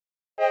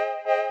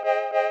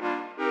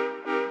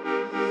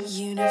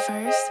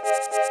Universe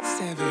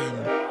 7.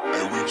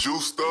 And we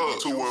juiced up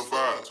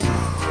 215.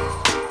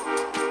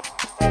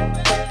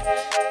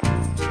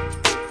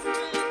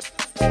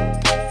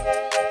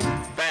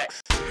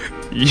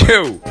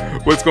 Yo,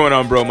 what's going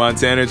on, bro,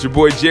 Montana? It's your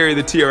boy Jerry,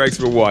 the TRX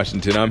for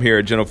Washington. I'm here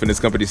at General Fitness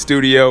Company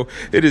Studio.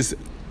 It is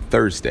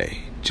Thursday,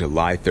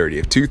 July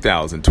 30th,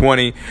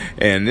 2020,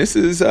 and this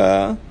is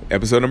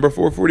episode number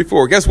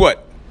 444. Guess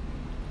what?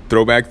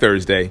 Throwback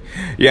Thursday.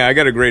 Yeah, I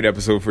got a great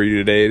episode for you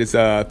today. It's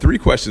 3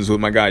 questions with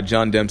my guy,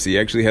 John Dempsey. He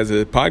actually has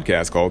a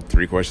podcast called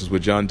 3 Questions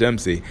with John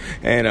Dempsey,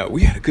 and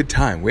we had a good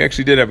time. We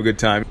actually did have a good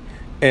time.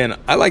 And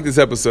I like this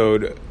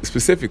episode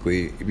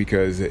specifically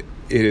because it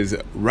is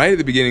right at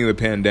the beginning of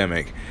the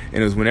pandemic,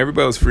 and it was when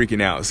everybody was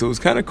freaking out. So it was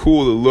kind of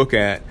cool to look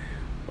at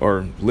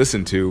or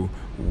listen to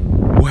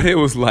what it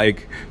was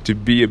like to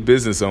be a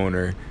business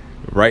owner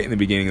right in the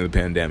beginning of the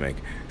pandemic.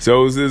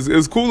 So it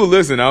was cool to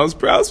listen. I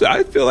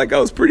feel like I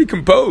was pretty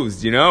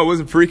composed, you know. I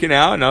wasn't freaking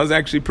out, and I was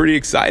actually pretty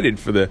excited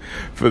for the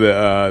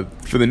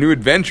new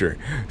adventure.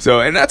 So,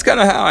 and that's kind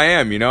of how I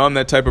am, you know. I'm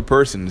that type of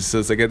person. So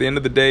it's like at the end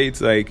of the day,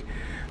 it's like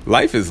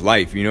life is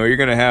life, you know. You're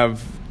gonna have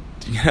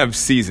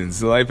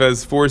seasons. Life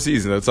has 4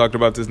 seasons. I talked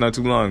about this not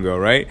too long ago,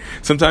 right?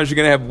 Sometimes you're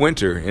gonna have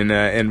winter,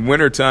 and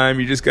winter time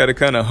you just gotta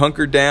kind of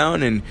hunker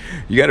down and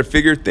you gotta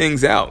figure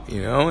things out,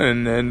 you know,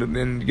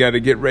 and you gotta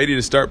get ready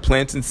to start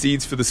planting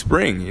seeds for the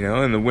spring, you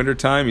know. In the winter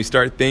time you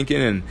start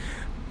thinking and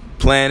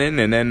planning,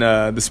 and then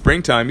the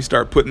springtime you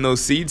start putting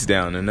those seeds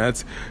down, and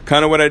that's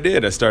kind of what I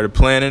did. I started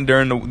planning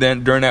during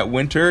that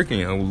winter,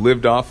 you know,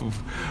 lived off of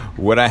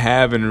what I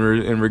have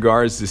in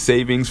regards to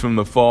savings from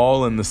the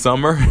fall and the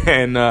summer,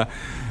 and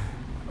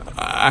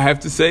I have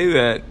to say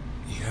that,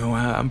 you know,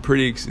 I'm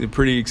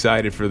pretty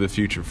excited for the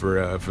future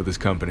for this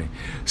company.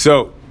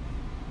 So,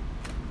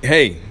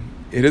 hey,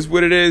 it is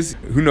what it is.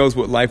 Who knows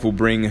what life will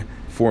bring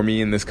for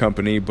me in this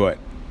company, but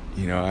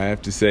you know, I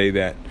have to say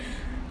that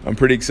I'm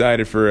pretty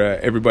excited for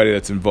everybody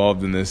that's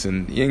involved in this,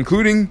 and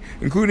including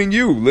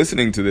you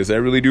listening to this. I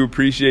really do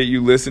appreciate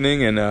you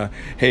listening, and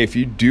hey, if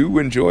you do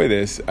enjoy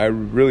this, I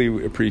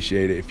really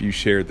appreciate it if you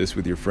share this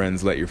with your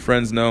friends. Let your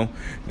friends know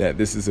that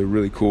this is a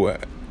really cool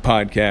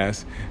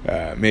podcast.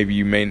 Maybe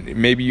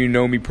you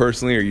know me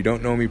personally, or you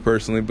don't know me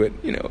personally, but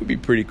you know, it'd be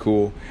pretty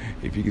cool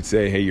if you could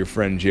say, hey, your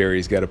friend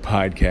Jerry's got a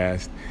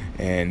podcast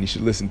and you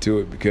should listen to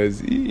it,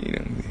 because you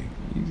know,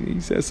 he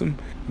says some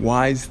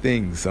wise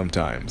things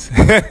sometimes.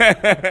 You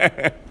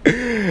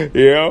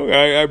know,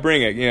 I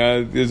bring it. You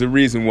know, there's a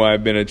reason why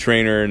I've been a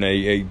trainer and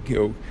I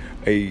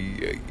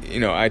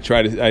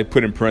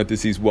put in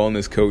parentheses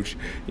wellness coach.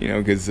 You know,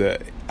 because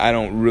I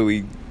don't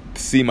really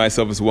see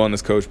myself as a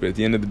wellness coach, but at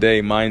the end of the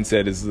day,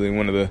 mindset is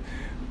one of the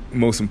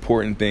most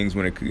important things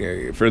for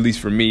at least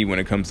for me when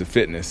it comes to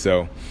fitness.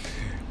 So,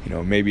 you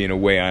know, maybe in a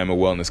way I'm a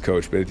wellness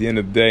coach, but at the end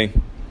of the day,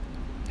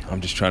 I'm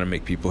just trying to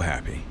make people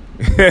happy.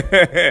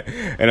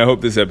 And I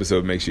hope this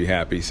episode makes you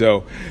happy.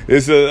 So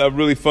this is a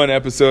really fun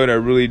episode. I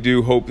really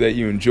do hope that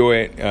you enjoy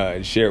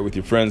it. Share it with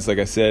your friends, like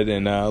I said,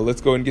 and let's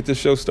go ahead and get this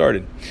show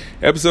started.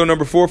 Episode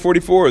number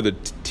 444, the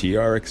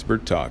TR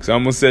Expert Talks. I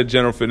almost said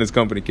General Fitness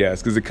Company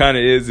Cast, because it kind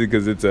of is,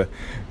 because it's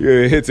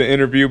an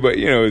interview, but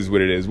you know, it is what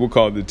it is. We'll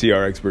call it the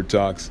TR Expert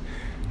Talks.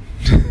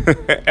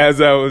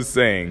 As I was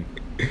saying,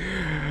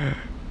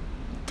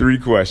 3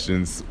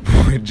 questions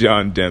with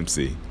John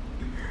Dempsey.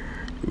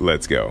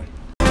 Let's go.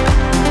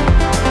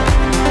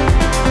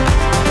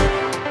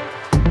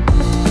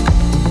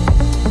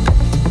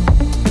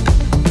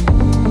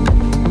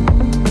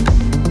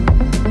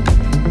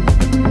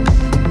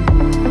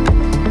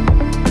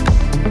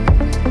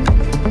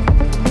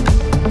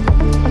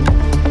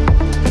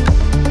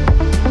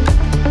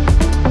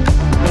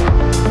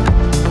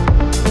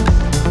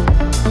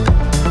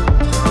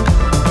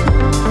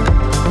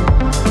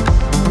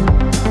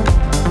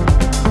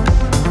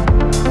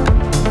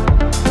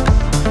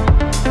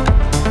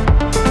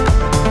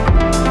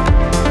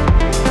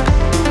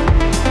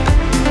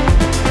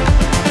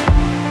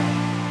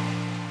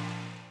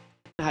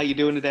 How you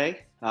doing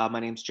today? My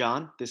name's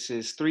John. This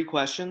is 3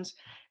 questions,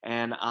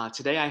 and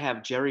today I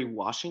have Jerry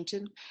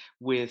Washington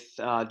with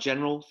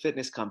General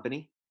Fitness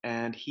Company,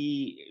 and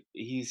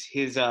his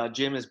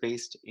gym is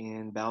based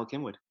in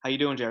Ballackinwood. How you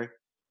doing, Jerry?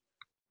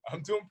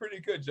 I'm doing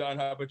pretty good, John.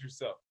 How about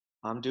yourself?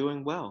 I'm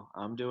doing well.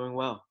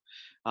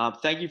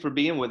 Thank you for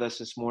being with us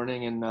this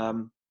morning,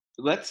 and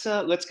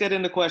let's get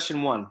into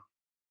question 1.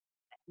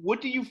 What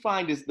do you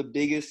find is the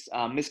biggest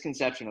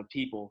misconception of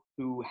people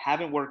who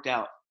haven't worked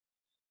out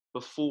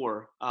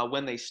before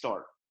when they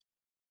start?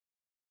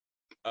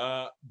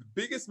 The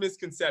biggest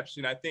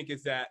misconception, I think,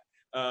 is that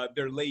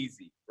they're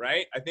lazy,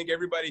 right? I think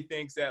everybody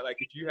thinks that, like,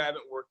 if you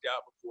haven't worked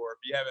out before,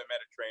 if you haven't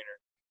met a trainer,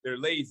 they're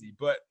lazy.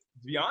 But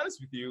to be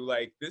honest with you,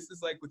 like, this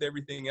is like with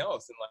everything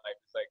else in life.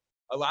 It's like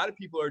a lot of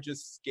people are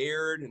just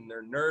scared and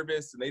they're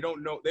nervous and they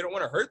don't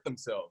want to hurt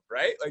themselves,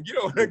 right? Like, you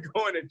don't want to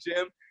go in a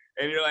gym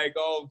and you're like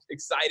all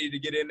excited to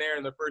get in there,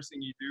 and the first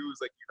thing you do is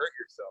like you hurt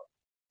yourself.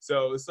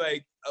 So it's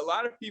like a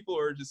lot of people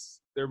are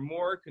they're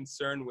more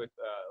concerned with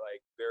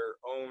like their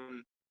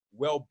own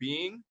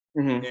well-being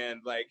Mhm.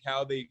 and like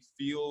how they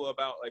feel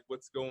about like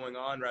what's going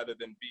on rather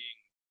than being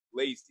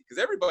lazy. Because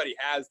everybody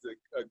has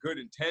a good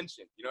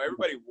intention,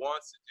 everybody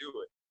wants to do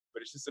it,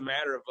 but it's just a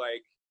matter of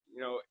like,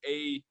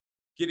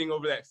 getting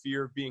over that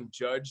fear of being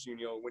judged, when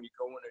you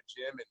go in a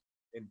gym,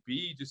 and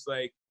B, just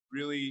like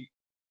really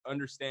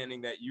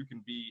understanding that you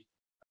can be,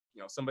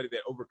 somebody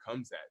that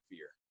overcomes that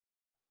fear.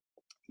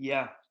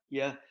 Yeah,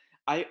 yeah.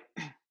 I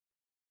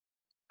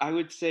I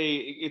would say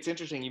it's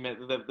interesting you meant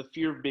the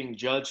fear of being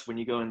judged when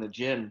you go in the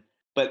gym.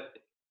 But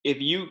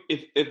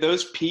if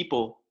those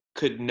people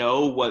could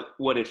know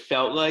what it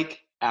felt like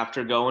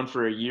after going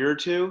for a year or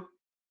two,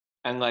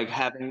 and like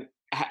having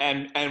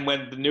and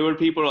when the newer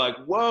people are like,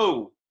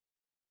 whoa,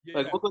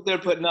 like Yeah. look what they're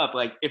putting up.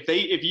 Like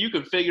if you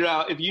could figure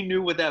out, if you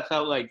knew what that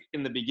felt like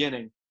in the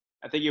beginning,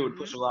 I think it would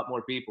push a lot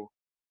more people.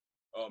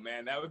 Oh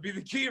man, that would be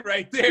the key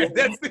right there.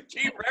 That's the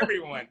key for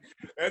everyone.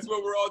 That's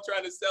what we're all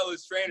trying to sell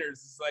as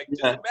trainers. It's like,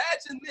 just Yeah.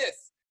 imagine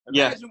this.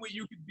 Yeah. Imagine what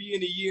you could be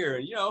in a year.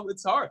 And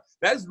it's hard.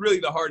 That's really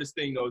the hardest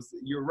thing, though.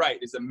 You're right.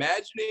 Is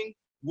imagining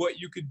what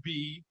you could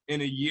be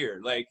in a year.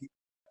 Like,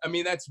 I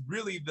mean, that's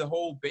really the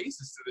whole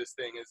basis to this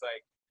thing. Is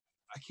like,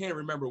 I can't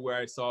remember where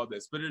I saw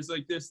this, but it's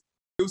like this.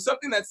 It was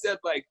something that said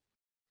like,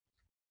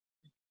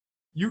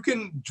 you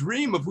can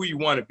dream of who you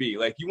want to be.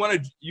 Like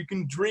you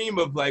can dream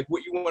of like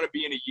what you want to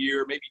be in a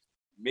year,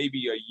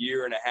 maybe a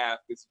year and a half,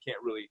 because you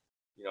can't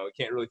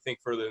really think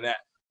further than that.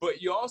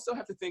 But you also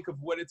have to think of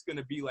what it's going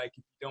to be like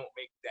if you don't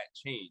make that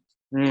change.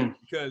 Mm.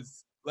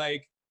 Because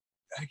like,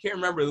 I can't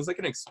remember, it was like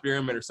an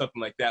experiment or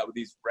something like that with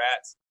these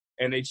rats.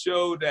 And they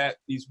showed that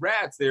these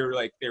rats, they were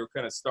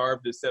kind of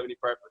starved to 75%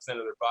 of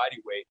their body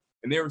weight.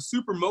 And they were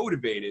super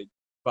motivated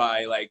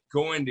by like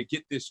going to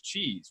get this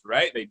cheese,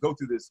 right? They go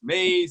through this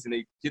maze and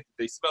they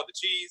smell the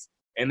cheese,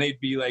 and they'd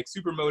be like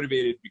super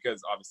motivated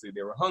because obviously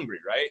they were hungry,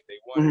 right?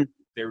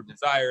 They were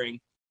desiring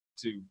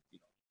to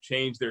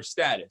change their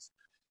status.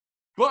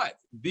 But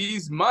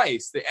these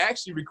mice, they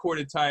actually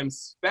recorded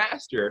times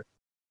faster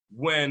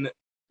when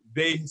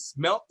they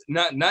smelt,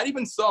 not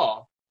even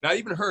saw, not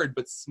even heard,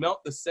 but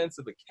smelt the scent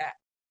of a cat.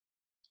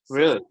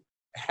 Really? So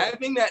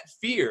having that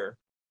fear,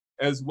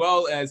 as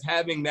well as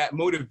having that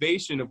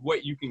motivation of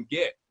what you can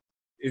get,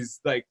 is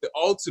like the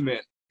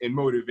ultimate in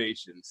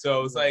motivation.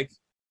 So it's like,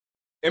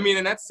 I mean,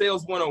 and that's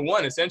sales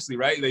 101 essentially,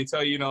 right? They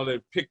tell you,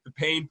 to pick the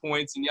pain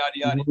points and yada,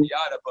 yada,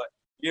 yada. But,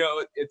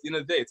 at the end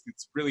of the day,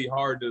 it's really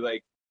hard to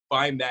like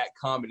find that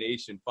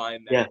combination,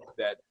 find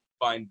that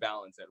fine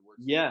balance that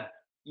works. Yeah.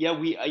 Yeah.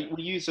 We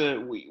use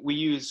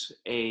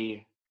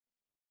a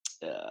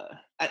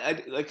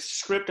like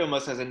script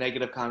almost has a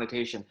negative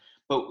connotation,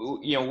 but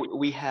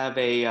we have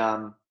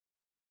a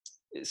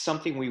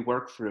something we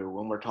work through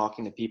when we're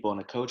talking to people in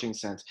a coaching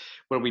sense,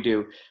 where we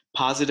do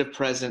positive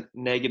present,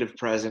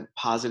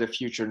 positive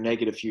future,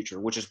 negative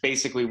future, which is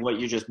basically what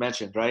you just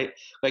mentioned, right?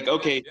 Like,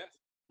 okay, Yes.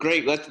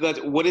 great. Let's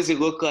what does it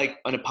look like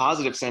in a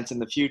positive sense in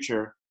the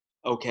future?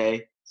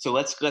 Okay, so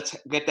let's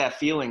get that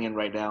feeling in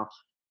right now,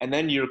 and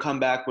then you come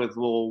back with,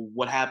 well,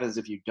 what happens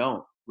if you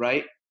don't,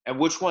 right? And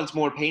which one's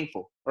more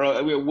painful,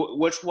 or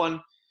which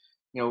one,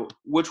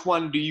 which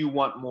one do you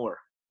want more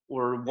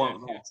or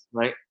want less,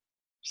 right?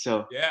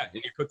 So yeah,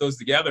 and you put those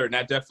together, and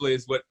that definitely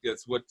is what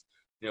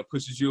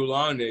pushes you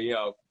along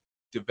to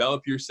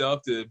develop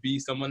yourself to be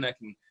someone that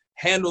can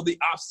handle the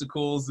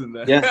obstacles and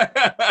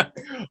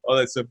all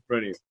that stuff in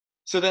front of you.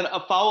 So then a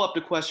follow-up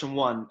to question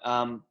one,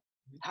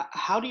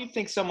 how do you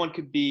think someone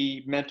could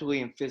be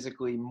mentally and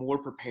physically more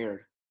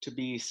prepared to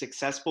be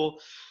successful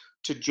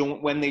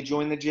when they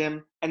join the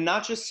gym, and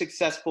not just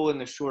successful in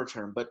the short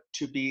term, but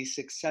to be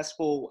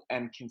successful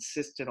and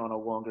consistent on a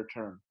longer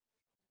term?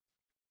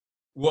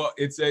 Well,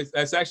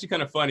 that's actually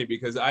kind of funny,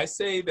 because I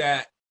say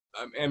that,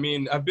 I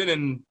mean, I've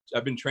been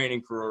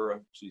training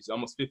for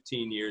almost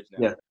 15 years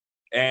now. Yeah.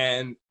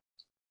 And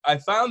I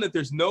found that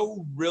there's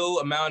no real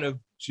amount of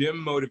gym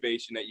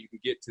motivation that you can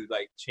get to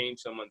like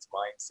change someone's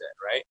mindset,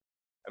 right?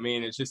 I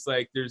mean, it's just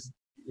like there's,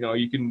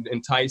 you can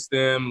entice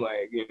them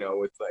like,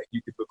 with like,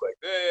 you could look like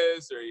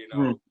this, or,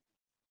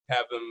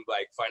 have them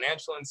like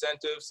financial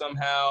incentives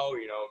somehow,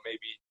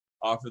 maybe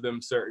offer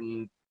them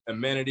certain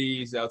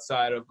amenities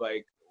outside of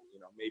like,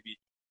 maybe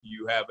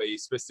you have a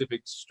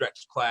specific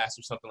stretch class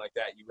or something like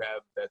that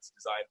that's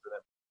designed for them.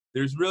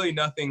 There's really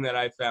nothing that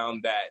I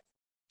found that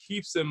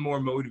keeps them more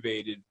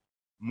motivated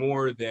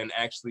more than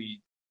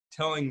actually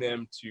telling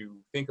them to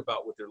think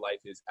about what their life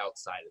is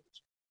outside of the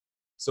gym.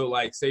 So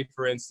like, say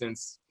for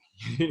instance,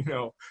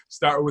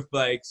 start with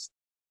like,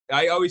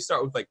 I always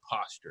start with like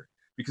posture,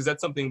 because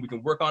that's something we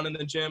can work on in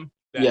the gym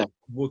that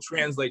will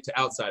translate to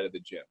outside of the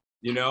gym.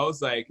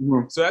 It's like,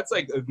 so that's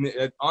like,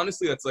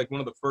 honestly, that's like one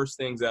of the first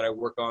things that I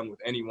work on with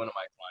any one of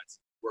my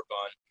clients, work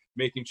on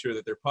making sure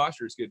that their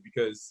posture is good.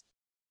 Because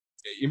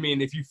I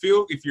mean, if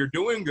you're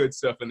doing good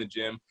stuff in the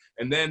gym,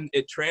 and then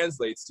it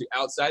translates to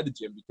outside the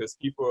gym, because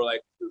people are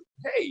like,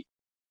 hey,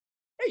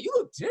 you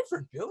look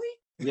different, Billy.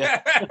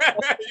 Yeah.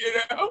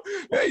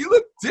 Hey, you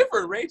look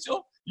different,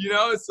 Rachel.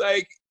 It's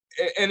like,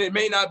 and it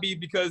may not be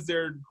because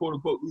they're quote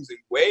unquote losing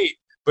weight,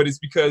 but it's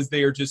because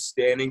they are just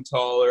standing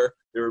taller.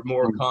 They're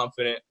more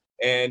confident.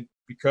 And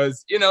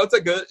because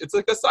it's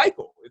like a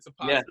cycle. It's a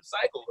positive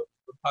cycle, a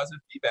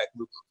positive feedback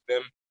loop of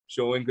them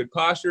showing good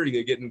posture,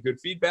 you're getting good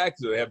feedback,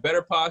 so they have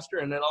better posture,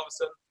 and then all of a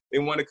sudden they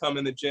want to come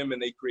in the gym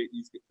and they create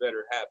these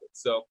better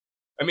habits. So,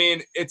 I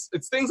mean, it's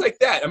things like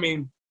that. I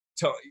mean,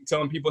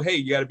 telling people, hey,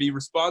 you got to be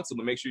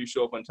responsible. Make sure you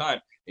show up on time.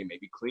 Hey,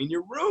 maybe clean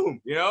your room.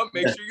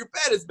 Make sure your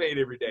bed is made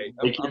every day.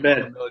 I'm a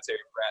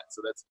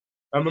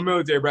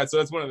military brat, so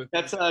that's one of the.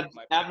 That's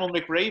Admiral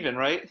McRaven,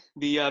 right?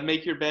 The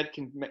 "Make Your Bed"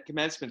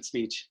 commencement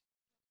speech.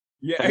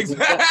 Yeah,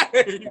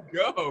 exactly. There you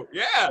go.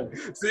 Yeah.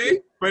 See,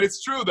 but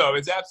it's true though.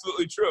 It's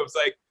absolutely true. It's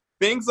like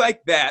things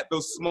like that,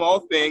 those small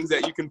things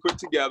that you can put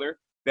together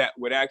that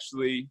would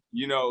actually,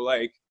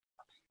 like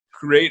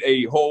create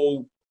a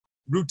whole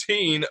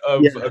routine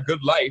of a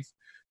good life,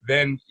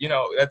 then,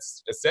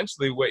 that's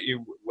essentially what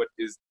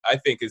is, I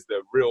think, is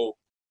the real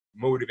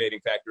motivating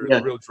factor,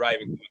 the real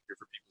driving factor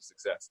for people's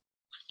success.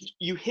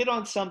 You hit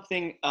on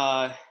something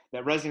that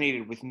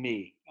resonated with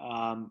me.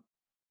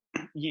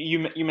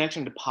 You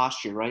mentioned the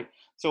posture, right?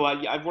 So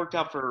I've worked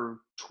out for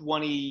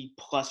 20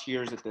 plus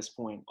years at this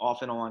point,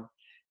 off and on.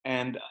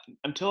 And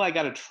until I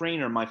got a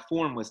trainer, my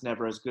form was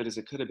never as good as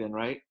it could have been,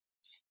 right?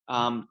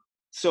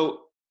 So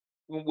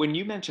when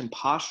you mention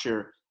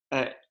posture,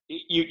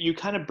 you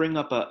kind of bring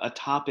up a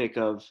topic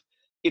of,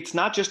 it's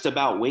not just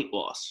about weight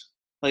loss.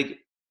 Like,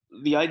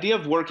 the idea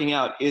of working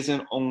out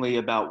isn't only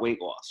about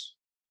weight loss,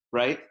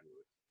 right?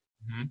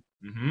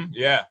 Mm-hmm. Mm-hmm.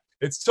 Yeah,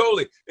 it's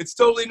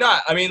totally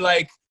not. I mean,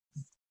 like,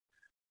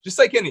 it's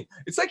like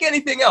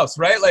anything else,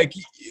 right? Like,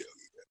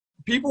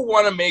 people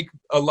want to make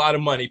a lot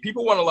of money.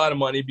 People want a lot of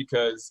money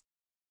because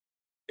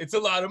it's a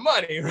lot of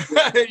money,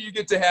 right? You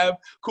get to have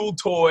cool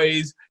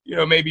toys.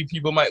 Maybe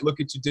people might look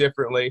at you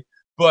differently,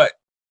 but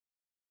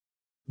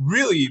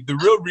really, the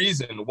real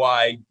reason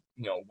why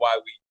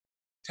we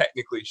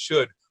technically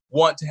should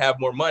want to have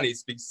more money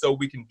is so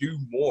we can do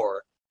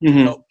more to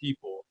help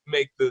people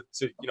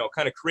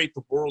kind of create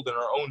the world in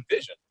our own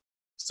vision.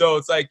 So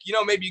it's like,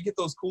 maybe you get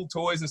those cool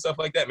toys and stuff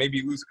like that. Maybe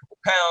you lose a couple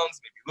pounds,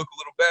 maybe you look a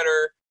little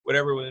better,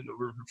 whatever.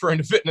 We're referring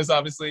to fitness,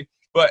 obviously.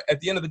 But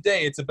at the end of the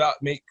day, it's about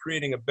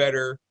creating a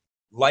better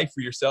life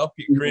for yourself,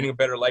 creating a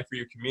better life for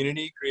your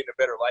community, creating a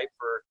better life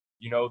for,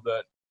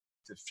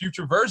 the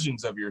future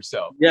versions of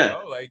yourself.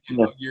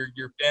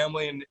 Your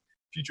family and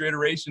future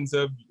iterations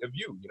of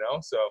you,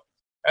 So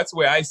that's the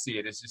way I see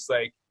it. It's just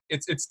like,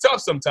 it's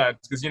tough sometimes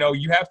because,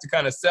 you have to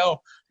kind of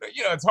sell,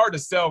 it's hard to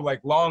sell like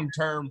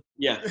long-term.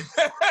 Yeah.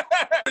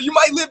 You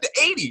might live to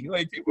 80.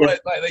 Like people like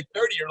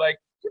 30 are like,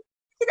 I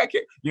think I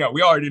can't.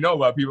 We already know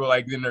about people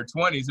like in their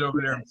 20s over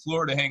there in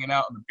Florida hanging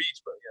out on the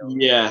beach. But,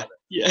 yeah.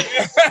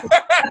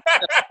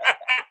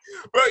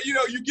 But,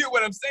 you get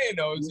what I'm saying,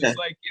 though. It's just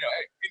like,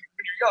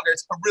 when you're younger,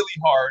 it's really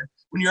hard.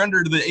 When you're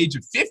under the age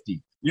of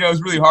 50,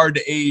 it's really hard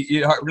to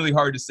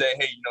say,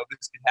 hey,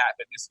 this could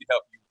happen. This could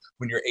help you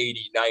when you're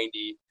 80,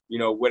 90.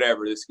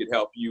 Whatever, this could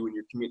help you and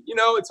your community.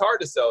 It's hard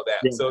to sell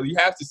that. Yeah. So you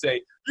have to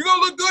say, you're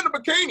going to look good in a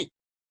bikini.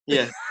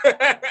 Yeah.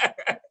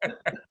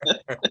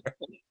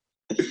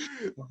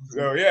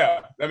 So,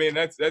 yeah. I mean,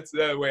 that's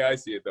the way I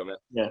see it, though, man.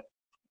 Yeah.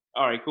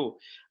 All right, cool.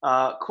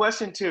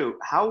 Question 2,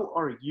 how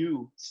are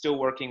you still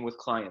working with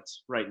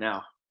clients right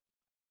now?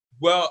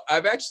 Well,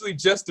 I've actually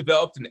just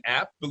developed an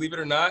app, believe it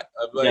or not.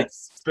 Like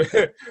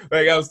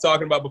I was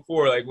talking about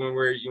before, like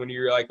when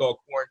you're like all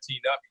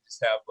quarantined up, you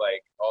just have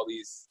like all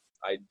these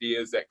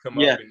ideas that come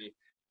up and you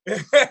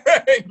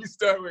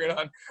start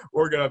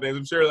working on things.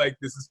 I'm sure like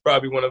this is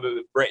probably one of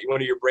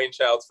your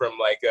brainchilds from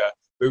like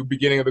the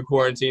beginning of the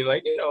quarantine.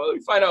 Like, let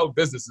me find out what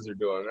businesses are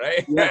doing,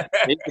 right? Yeah,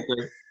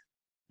 basically.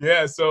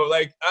 Yeah. So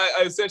like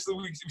I essentially,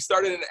 we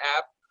started an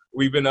app.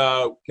 We've been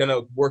kind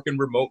of working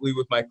remotely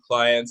with my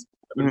clients.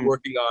 I've been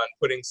working on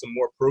putting some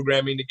more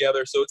programming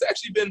together. So it's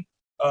actually been,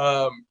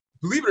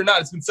 believe it or not,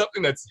 it's been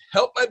something that's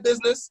helped my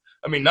business.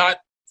 I mean, not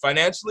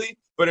financially,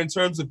 but in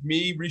terms of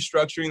me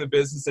restructuring the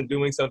business and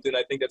doing something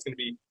I think that's going to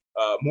be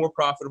more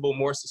profitable,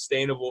 more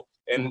sustainable,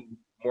 and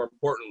more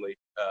importantly,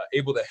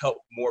 able to help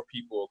more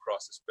people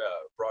across this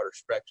broader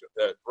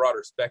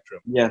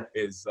spectrum. Yeah,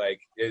 is like,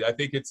 I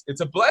think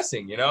it's a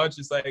blessing. It's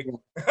just like,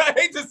 I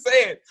hate to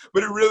say it,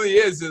 but it really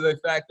is the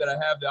fact that I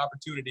have the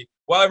opportunity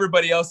while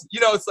everybody else,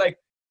 it's like,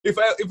 if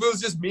it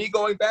was just me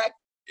going back,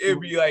 it'd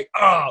be like,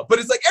 but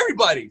it's like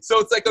everybody. So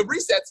it's like a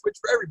reset switch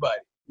for everybody.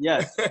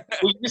 Yeah.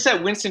 Well, you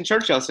said Winston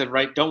Churchill said,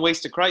 right, don't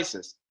waste a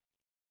crisis.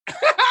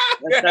 That's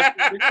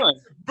what you're doing.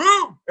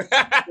 Boom.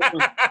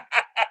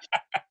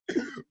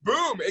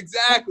 Boom.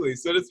 Exactly.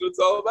 So that's what it's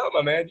all about,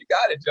 my man. You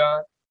got it,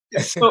 John.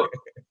 So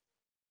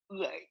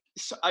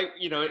I,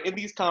 in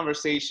these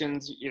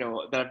conversations,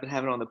 that I've been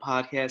having on the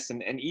podcast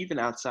and even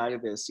outside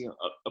of this,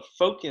 a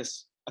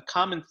focus, a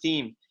common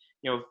theme,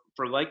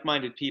 for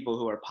like-minded people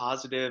who are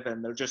positive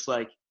and they're just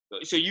like,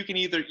 so you can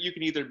either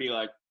be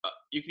like,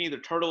 you can either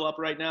turtle up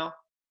right now,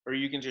 or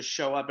you can just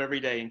show up every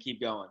day and keep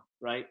going,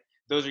 right?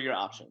 Those are your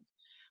options.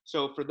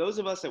 So for those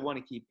of us that want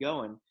to keep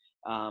going,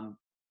 a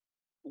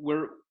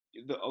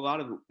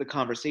lot of the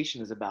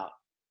conversation is about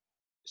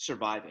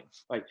surviving.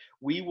 Like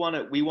we want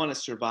to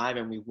survive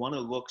and we want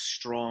to look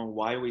strong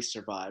while we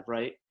survive,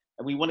 right?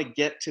 and we want to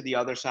get to the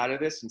other side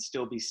of this and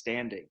still be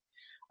standing.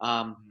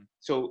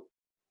 So,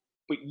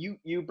 but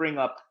you bring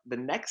up the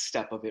next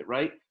step of it,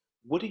 right?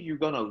 What are you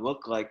going to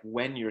look like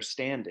when you're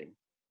standing?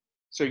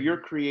 So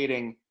you're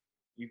creating,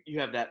 you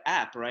have that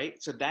app,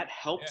 right? So that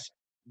helps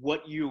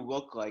what you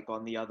look like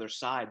on the other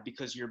side,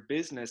 because your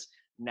business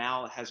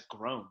now has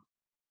grown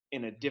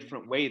in a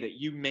different way that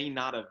you may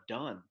not have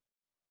done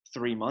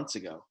 3 months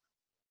ago.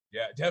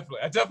 Yeah, definitely.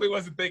 I definitely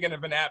wasn't thinking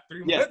of an app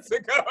 3 months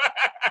ago.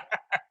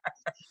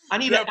 I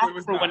need an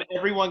app for when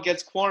everyone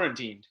gets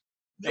quarantined.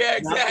 Yeah,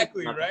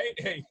 exactly, right?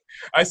 Hey,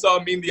 I saw a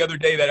meme the other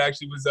day that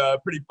actually was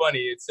pretty funny.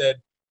 It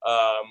said,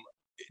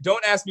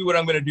 don't ask me what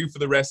I'm going to do for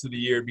the rest of the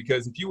year,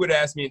 because if you would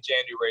ask me in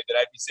January, that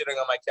I'd be sitting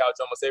on my couch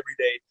almost every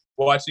day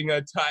watching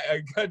a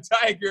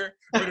tiger,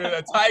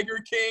 a Tiger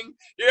King,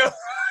 you know?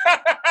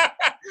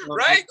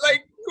 Right?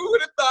 Like, who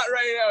would have thought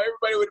right now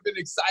everybody would have been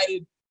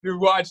excited to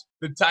watch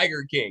the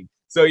Tiger King?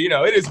 So, you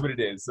know, it is what it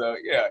is. So,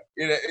 yeah,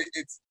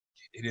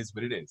 it is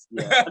what it is.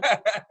 Yeah.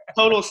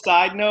 Total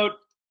side note,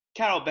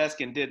 Carol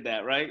Baskin did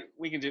that, right?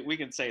 We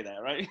can say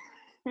that, right?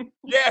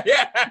 Yeah.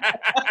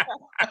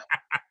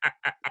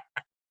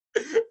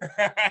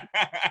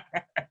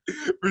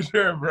 For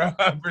sure, bro.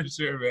 For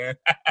sure, man.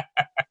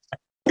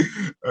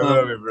 I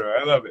love it, bro.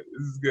 I love it.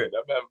 This is good.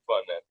 I'm having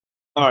fun, man.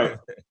 All right.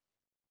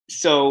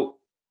 So,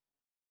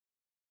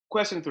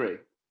 question 3.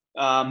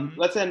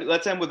 Let's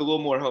end with a little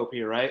more hope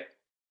here, right?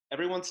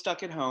 Everyone's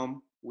stuck at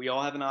home. We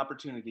all have an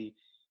opportunity.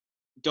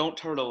 Don't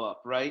turtle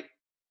up, right?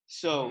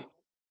 So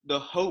the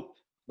hope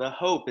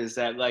is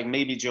that, like,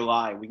 maybe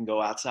July we can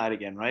go outside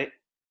again, right?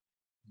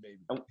 Maybe.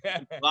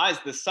 July's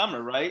the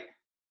summer, right?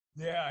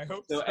 Yeah, I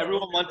hope so.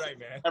 Everyone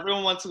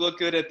wants to look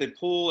good at the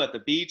pool, at the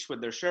beach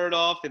with their shirt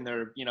off and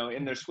their,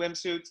 in their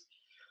swimsuits.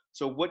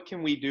 So what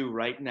can we do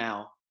right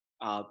now?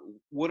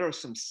 What are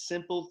some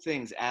simple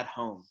things at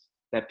home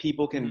that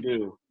people can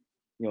do,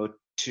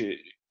 to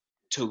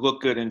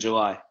look good in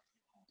July?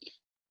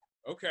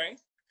 Okay.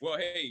 Well,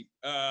 hey,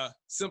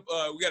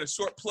 we got a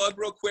short plug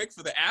real quick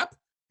for the app.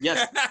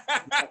 Yes.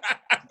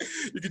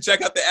 You can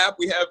check out the app.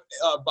 We have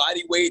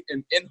body weight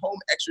and in-home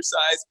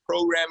exercise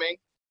programming.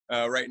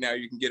 Right now,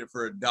 you can get it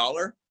for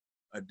 $1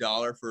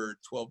 for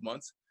 12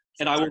 months.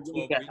 And I will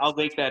link that. I'll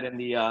link that in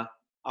the.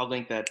 I'll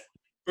link that.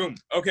 Boom.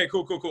 Okay.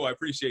 Cool. I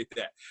appreciate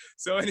that.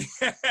 So,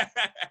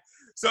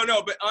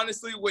 no, but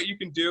honestly, what you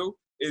can do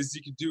is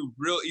you can do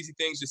real easy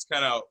things. Just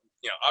kind of,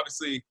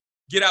 obviously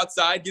get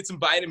outside, get some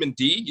vitamin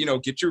D.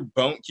 Keep your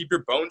bones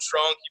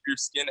strong, keep your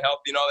skin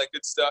healthy, and all that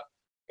good stuff.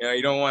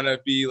 You don't want to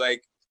be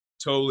like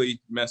totally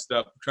messed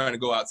up trying to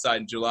go outside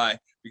in July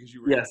because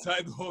you were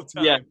inside the whole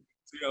time. Yeah.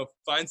 So,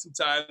 find some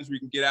times where you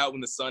can get out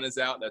when the sun is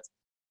out. That's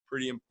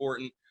pretty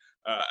important.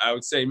 I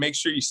would say make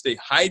sure you stay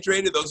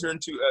hydrated. Those are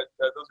two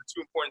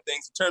important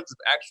things in terms of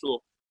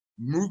actual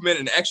movement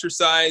and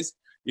exercise.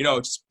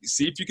 Just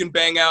see if you can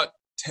bang out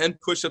 10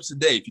 push-ups a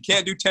day. If you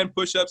can't do 10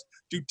 push-ups,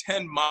 do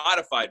 10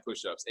 modified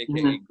push-ups,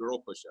 aka girl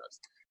push-ups.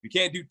 If you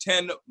can't do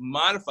 10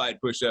 modified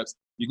push-ups,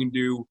 you can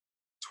do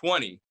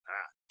 20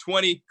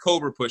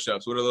 Cobra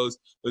push-ups. What are those?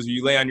 Those are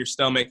you lay on your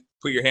stomach,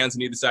 put your hands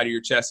on either side of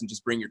your chest, and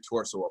just bring your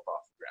torso up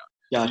off the ground.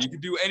 Gotcha. So you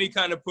can do any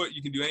kind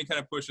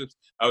of push-ups.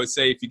 I would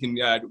say if you can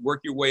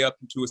work your way up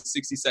into a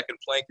 60-second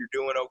plank, you're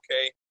doing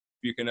okay.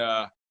 If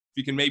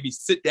you can maybe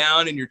sit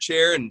down in your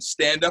chair and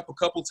stand up a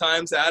couple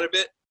times out of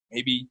it,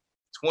 maybe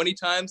 20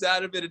 times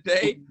out of it a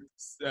day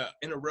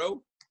in a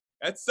row,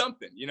 that's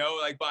something.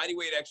 Like body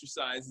weight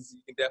exercises,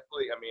 you can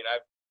definitely.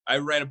 I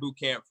ran a boot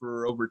camp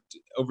for over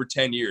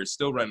 10 years,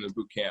 still running the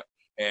boot camp,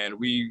 and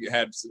we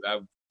had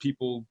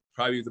people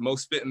probably the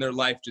most fit in their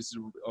life just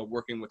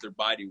working with their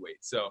body weight.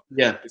 So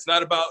it's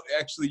not about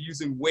actually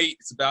using weight;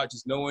 it's about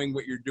just knowing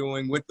what you're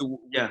doing with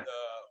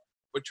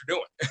what you're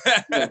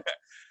doing.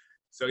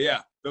 So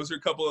those are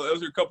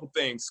a couple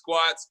things: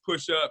 squats,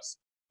 push-ups,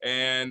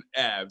 and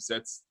abs.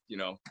 That's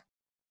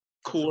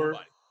core.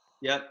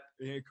 Yep.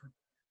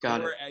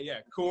 Got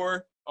it.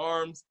 Core,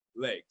 arms,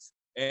 legs,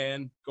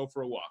 and go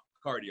for a walk.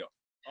 Cardio.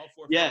 All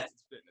 4 facets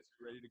of fitness.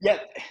 Ready to go.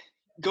 Yeah.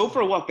 Go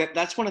for a walk.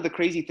 That's one of the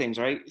crazy things,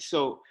 right?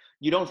 So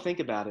you don't think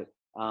about it.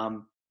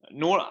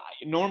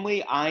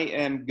 Normally I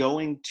am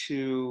going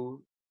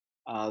to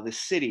the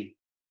city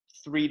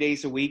 3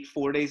 days a week,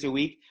 4 days a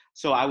week.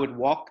 So I would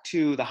walk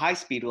to the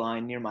high-speed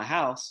line near my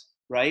house,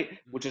 right?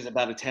 Which is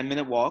about a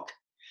 10-minute walk.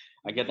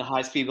 I get the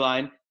high-speed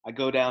line. I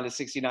go down to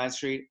 69th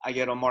Street. I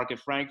get on Market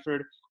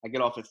Frankford. I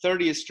get off at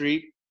 30th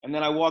Street. And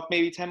then I walk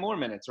maybe 10 more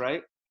minutes,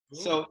 right? Ooh,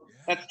 so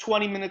that's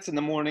 20 minutes in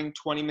the morning,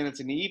 20 minutes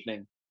in the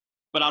evening.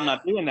 But I'm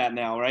not doing that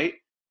now, right?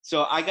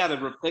 So I got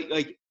to replace,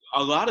 like,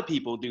 a lot of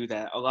people do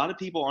that. A lot of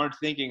people aren't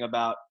thinking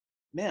about,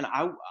 man,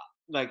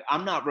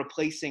 I'm not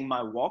replacing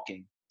my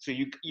walking. So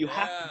you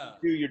have to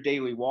do your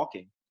daily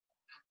walking.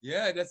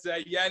 Yeah, that's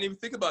I didn't even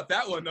think about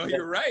that one. No,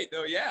 you're right.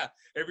 No, yeah.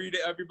 Every day,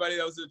 everybody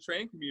that was a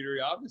train commuter,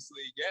 obviously,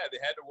 they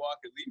had to walk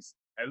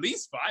at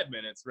least 5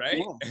 minutes,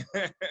 right?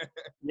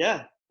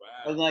 Yeah.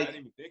 Wow. I didn't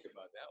even think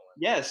about that one.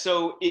 Yeah.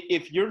 So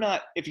if you're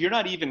not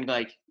even,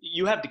 like,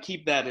 you have to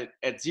keep that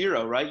at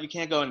zero, right? You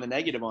can't go in the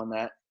negative on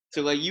that.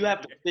 So like you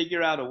have to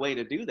figure out a way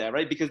to do that,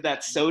 right? Because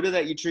that soda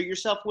that you treat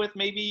yourself with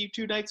maybe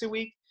 2 nights a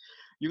week,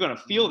 you're gonna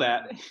feel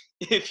that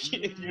if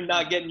you're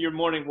not getting your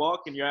morning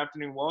walk and your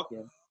afternoon walk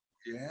in.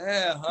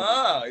 Yeah,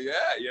 huh?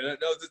 Yeah.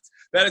 No,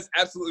 that is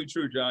absolutely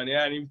true, John.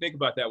 Yeah, I didn't even think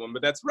about that one,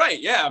 but that's right.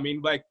 Yeah, I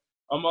mean, like,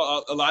 a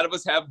lot of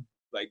us have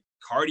like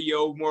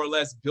cardio more or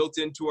less built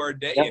into our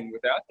day, and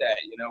without that,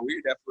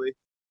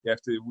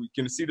 we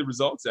can see the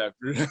results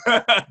after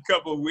a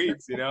couple of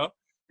weeks,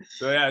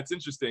 So yeah, it's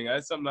interesting.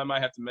 That's something I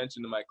might have to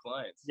mention to my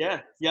clients.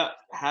 Yeah,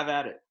 have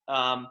at it.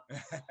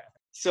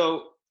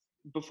 So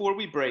before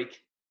we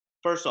break,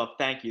 first off,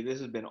 thank you. This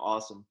has been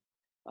awesome.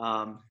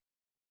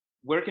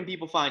 Where can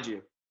people find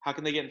you? How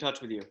can they get in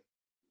touch with you?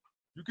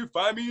 You can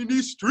find me in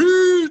these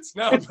streets.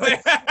 No,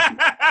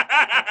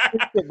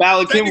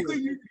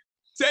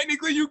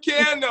 technically you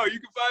can. No, you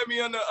can find me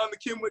on the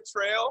Kenwood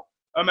Trail.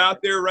 I'm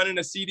out there running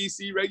a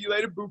CDC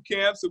regulated boot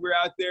camp, so we're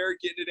out there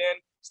getting it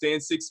in, staying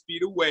 6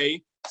 feet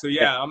away. So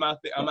yeah, I'm out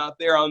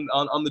there on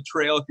the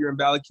trail. If you're in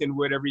Valley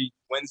Kenwood, every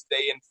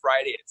Wednesday and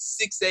Friday at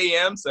 6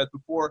 a.m. So that's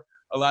before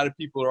a lot of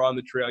people are on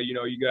the trail. You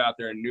go out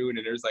there at noon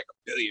and there's like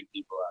 1 billion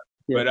people out.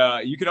 Yeah.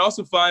 But you can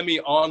also find me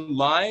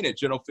online at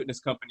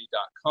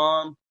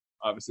generalfitnesscompany.com.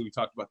 Obviously, we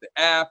talked about the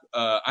app.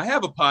 I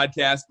have a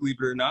podcast, believe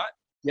it or not.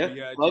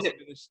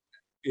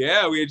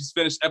 Yeah, we just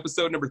finished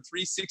episode number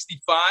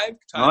 365,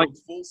 titled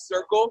Full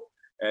Circle.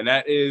 And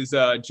that is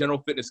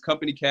General Fitness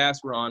Company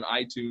Cast. We're on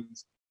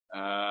iTunes.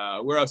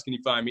 Where else can you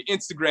find me?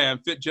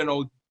 Instagram, Fit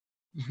General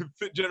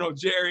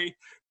Jerry.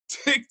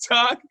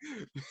 TikTok.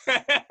 You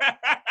can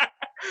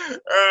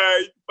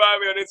find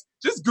me on this.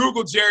 Just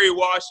Google Jerry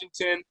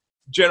Washington,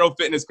 General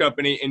Fitness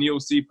Company, and you'll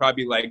see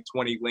probably like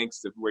 20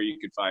 links of where you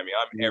can find me.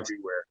 I'm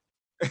everywhere.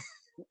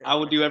 I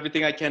will do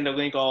everything I can to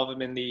link all of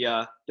them in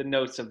the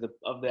notes of the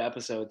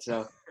episode.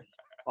 So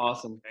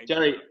awesome,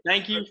 Jerry.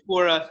 Thank you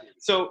for.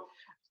 So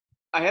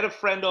I had a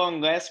friend on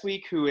last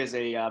week who is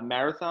a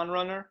marathon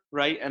runner,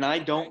 right? And I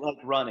don't like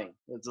running.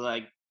 It's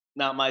like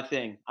not my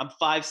thing. I'm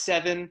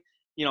 5'7".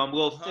 I'm a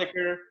little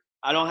thicker.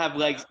 I don't have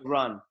legs to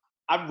run.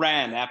 I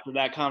ran after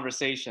that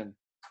conversation.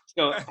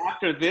 So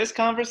after this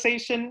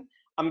conversation,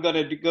 I'm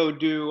gonna go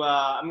do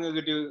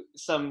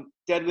some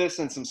deadlifts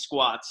and some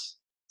squats.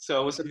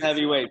 So with some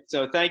heavy weights.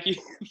 So thank you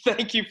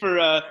for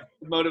the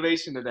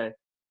motivation today.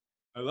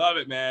 I love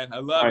it, man. I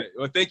love it.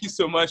 Well, thank you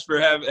so much for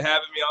having me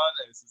on.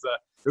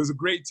 It was a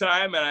great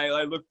time, and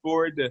I look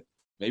forward to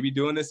maybe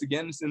doing this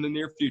again in the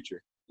near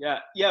future. Yeah.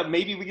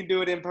 Maybe we can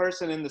do it in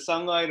person in the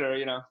sunlight, or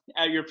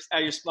at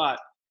your spot.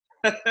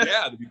 Yeah,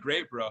 that'd be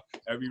great, bro.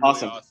 That'd be really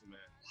awesome, man.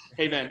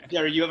 Hey, man,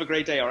 Jerry, you have a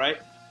great day. All right.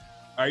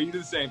 All right, you do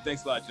the same.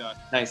 Thanks a lot, John.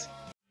 Thanks.